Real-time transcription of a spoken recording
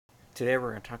Today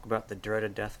we're going to talk about the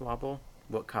dreaded death wobble,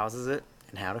 what causes it,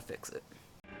 and how to fix it.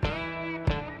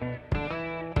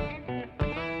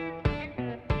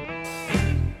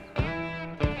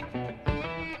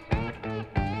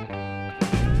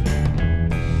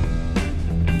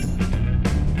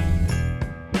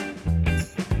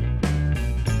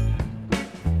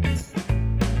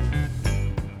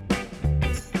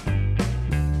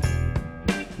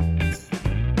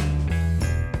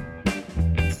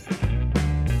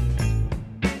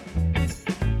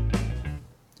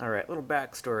 Alright, little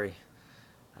backstory.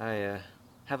 I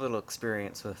have a little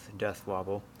experience with death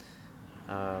wobble.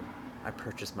 I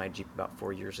purchased my Jeep about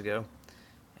 4 years ago,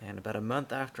 and about a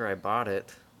month after I bought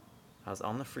it, I was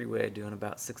on the freeway doing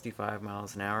about 65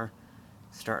 miles an hour,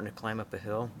 starting to climb up a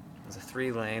hill. It was a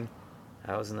 3-lane.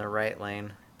 I was in the right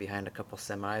lane behind a couple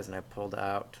semis, and I pulled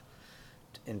out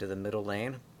into the middle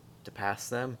lane to pass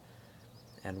them,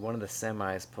 and one of the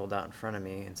semis pulled out in front of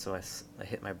me, and so I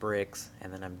hit my brakes,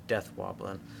 and then I'm death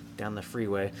wobbling down the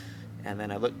freeway, and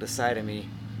then I look beside of me,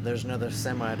 there's another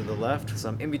semi to the left, so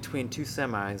I'm in between two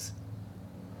semis,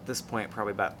 at this point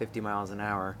probably about 50 miles an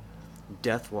hour,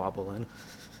 death wobbling,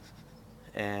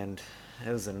 and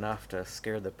it was enough to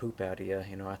scare the poop out of you.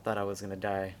 I thought I was going to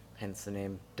die, hence the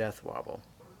name death wobble.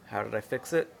 How did I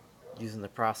fix it? Using the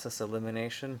process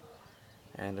elimination,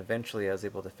 and eventually I was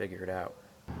able to figure it out.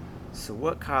 So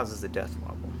what causes the death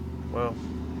wobble? Well,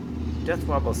 death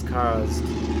wobble is caused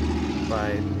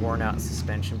by worn out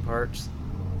suspension parts,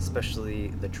 especially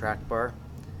the track bar.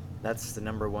 That's the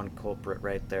number one culprit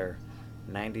right there.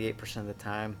 98% of the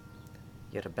time,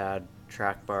 you get a bad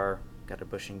track bar, got a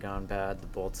bushing gone bad, the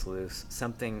bolt's loose.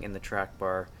 Something in the track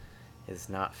bar is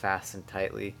not fastened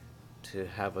tightly to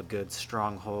have a good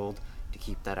strong hold to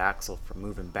keep that axle from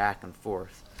moving back and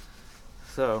forth.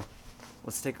 So,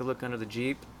 let's take a look under the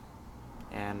Jeep,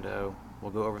 and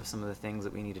we'll go over some of the things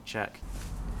that we need to check.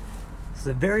 So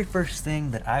the very first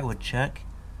thing that I would check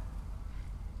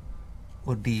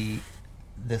would be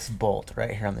this bolt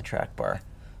right here on the track bar.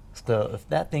 So if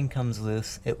that thing comes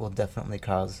loose, it will definitely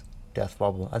cause death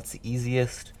wobble. That's the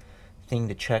easiest thing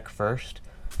to check first,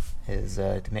 is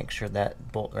to make sure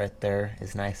that bolt right there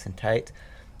is nice and tight.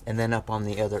 And then up on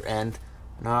the other end,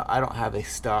 now I don't have a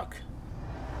stock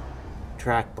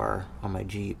track bar on my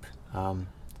Jeep.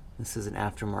 This is an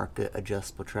aftermarket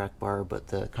adjustable track bar, but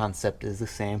the concept is the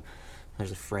same.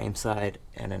 There's a frame side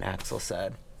and an axle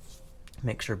side.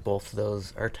 Make sure both of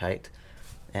those are tight.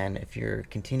 And if you're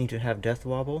continuing to have death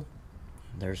wobble,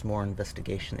 there's more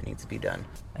investigation that needs to be done.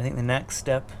 I think the next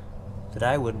step that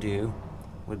I would do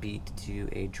would be to do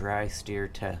a dry steer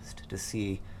test to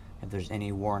see if there's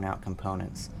any worn out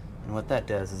components. And what that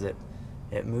does is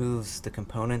it moves the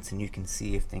components and you can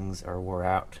see if things are wore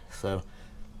out. So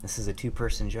this is a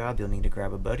 2-person job. You'll need to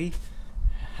grab a buddy,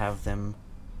 have them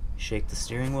shake the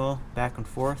steering wheel back and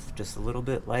forth just a little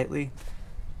bit lightly,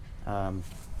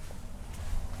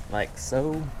 like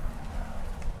so.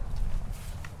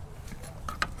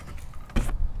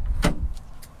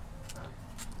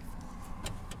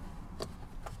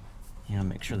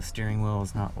 Make sure the steering wheel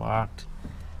is not locked.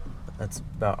 But that's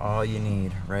about all you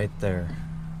need right there.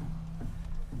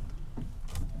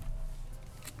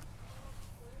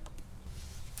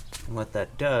 And what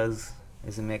that does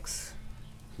is it makes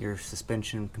your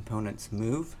suspension components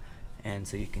move, and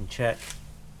so you can check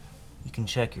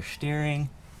your steering,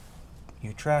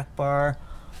 your track bar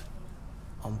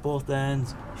on both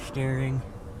ends, steering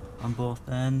on both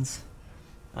ends,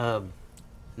 and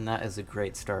that is a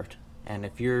great start. And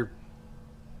if your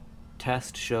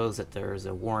test shows that there is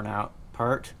a worn out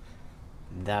part,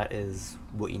 that is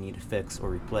what you need to fix or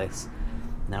replace.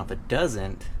 Now if it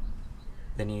doesn't,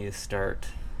 then you need to start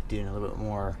doing a little bit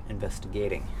more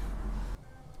investigating.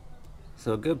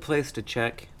 So a good place to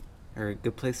check, or a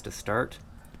good place to start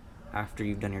after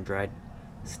you've done your dry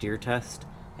steer test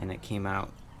and it came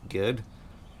out good,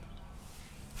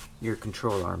 your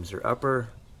control arms, your upper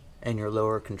and your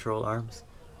lower control arms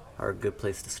are a good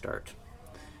place to start.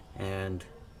 And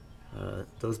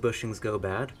those bushings go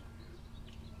bad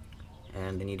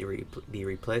and they need to be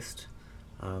replaced.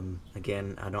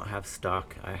 Again, I don't have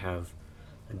stock, I have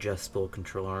adjustable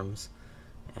control arms,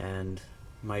 and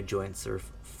my joints are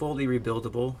fully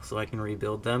rebuildable, so I can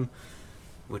rebuild them,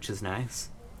 which is nice.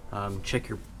 Check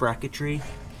your bracketry.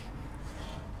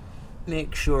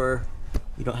 Make sure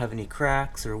you don't have any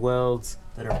cracks or welds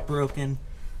that are broken.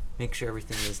 Make sure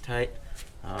everything is tight.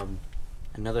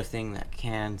 Another thing that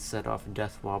can set off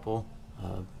death wobble,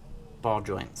 ball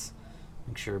joints.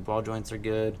 Make sure ball joints are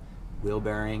good, wheel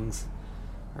bearings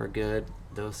are good.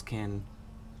 Those can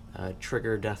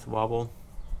trigger death wobble.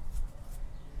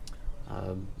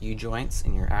 U-joints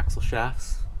in your axle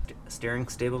shafts steering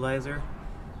stabilizer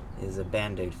is a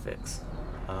band-aid fix.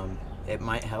 It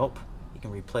might help. You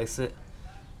can replace it,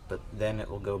 but then it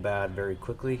will go bad very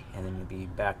quickly, and then you'll be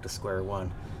back to square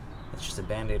one. It's just a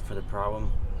band-aid for the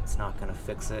problem. It's not going to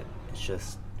fix it. It's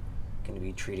just going to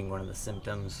be treating one of the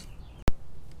symptoms.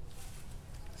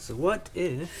 So what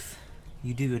if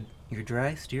you do your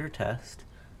dry steer test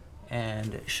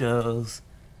and it shows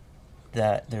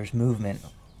that there's movement?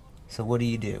 So what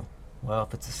do? Well,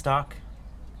 if it's a stock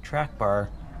track bar,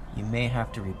 you may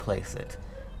have to replace it.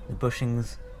 The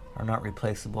bushings are not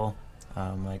replaceable,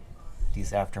 like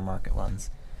these aftermarket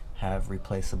ones have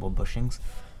replaceable bushings.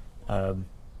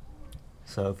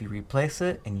 So if you replace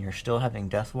it and you're still having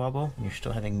death wobble, and you're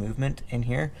still having movement in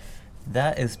here,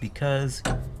 that is because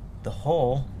the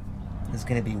hole is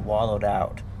going to be wallowed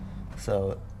out.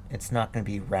 So it's not going to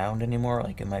be round anymore,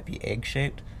 like it might be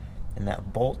egg-shaped, and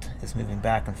that bolt is moving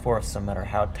back and forth. So no matter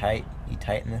how tight you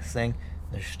tighten this thing,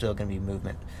 there's still going to be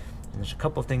movement. And there's a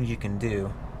couple of things you can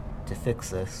do to fix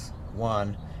this.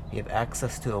 One, you have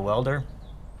access to a welder.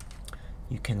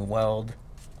 You can weld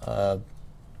a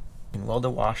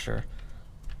washer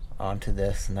onto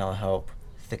this, and that'll help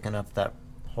thicken up that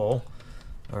hole,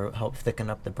 or help thicken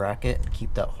up the bracket and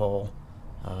keep that hole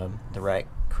the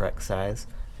correct size.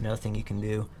 Another thing you can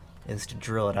do is to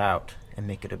drill it out and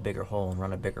make it a bigger hole and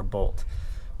run a bigger bolt.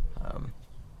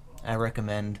 I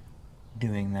recommend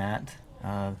doing that.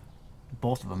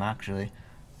 Both of them, actually.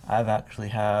 I've actually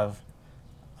have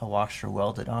a washer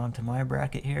welded onto my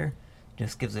bracket here.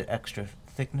 Just gives it extra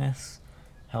thickness,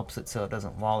 helps it so it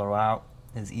doesn't wallow out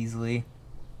as easily.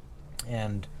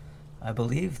 And I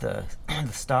believe the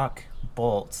stock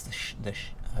bolts, the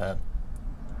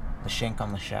shank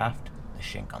on the shaft,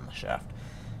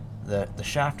 the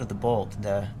shaft of the bolt,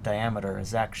 the diameter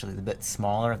is actually a bit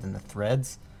smaller than the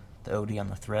threads, the OD on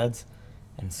the threads,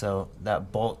 and so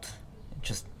that bolt,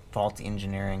 just faulty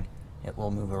engineering, it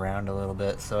will move around a little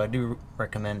bit. So I do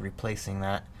recommend replacing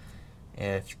that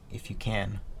if you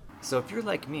can. So if you're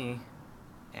like me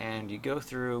and you go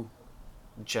through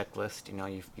the checklist,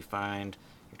 you find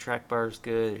your track bar's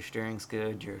good, your steering's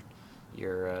good,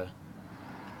 your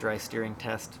dry steering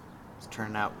test is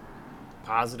turning out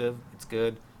positive, it's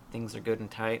good, things are good and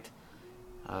tight,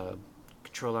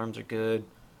 control arms are good,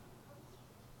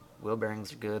 wheel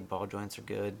bearings are good, ball joints are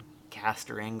good,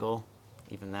 caster angle,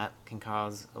 even that can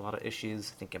cause a lot of issues.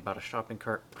 Thinking about a shopping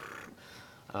cart.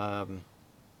 So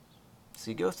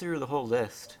you go through the whole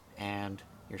list and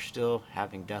you're still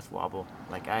having death wobble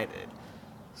like I did.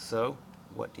 So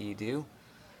what do?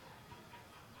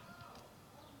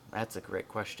 That's a great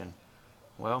question.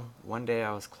 Well, one day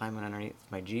I was climbing underneath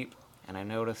my Jeep and I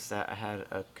noticed that I had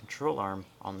a control arm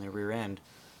on the rear end.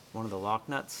 One of the lock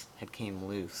nuts had came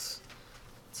loose.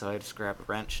 So I just grabbed a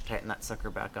wrench, tightened that sucker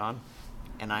back on,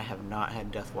 and I have not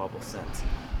had death wobble since.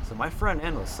 So my front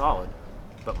end was solid,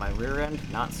 but my rear end,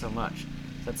 not so much.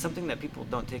 So that's something that people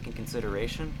don't take in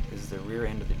consideration, is the rear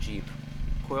end of the Jeep.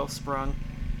 Coil sprung,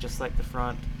 just like the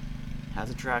front, has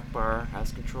a track bar,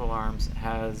 has control arms,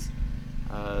 has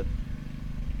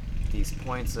these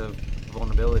points of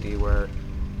vulnerability where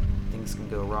things can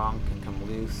go wrong, can come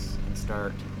loose, and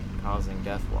start causing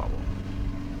death wobble.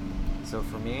 So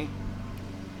for me,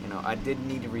 I did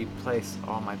need to replace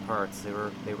all my parts. They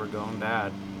were going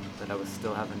bad, but I was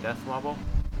still having death wobble.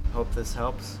 Hope this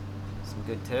helps. Some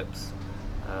good tips.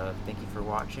 Thank you for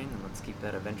watching, and let's keep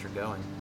that adventure going.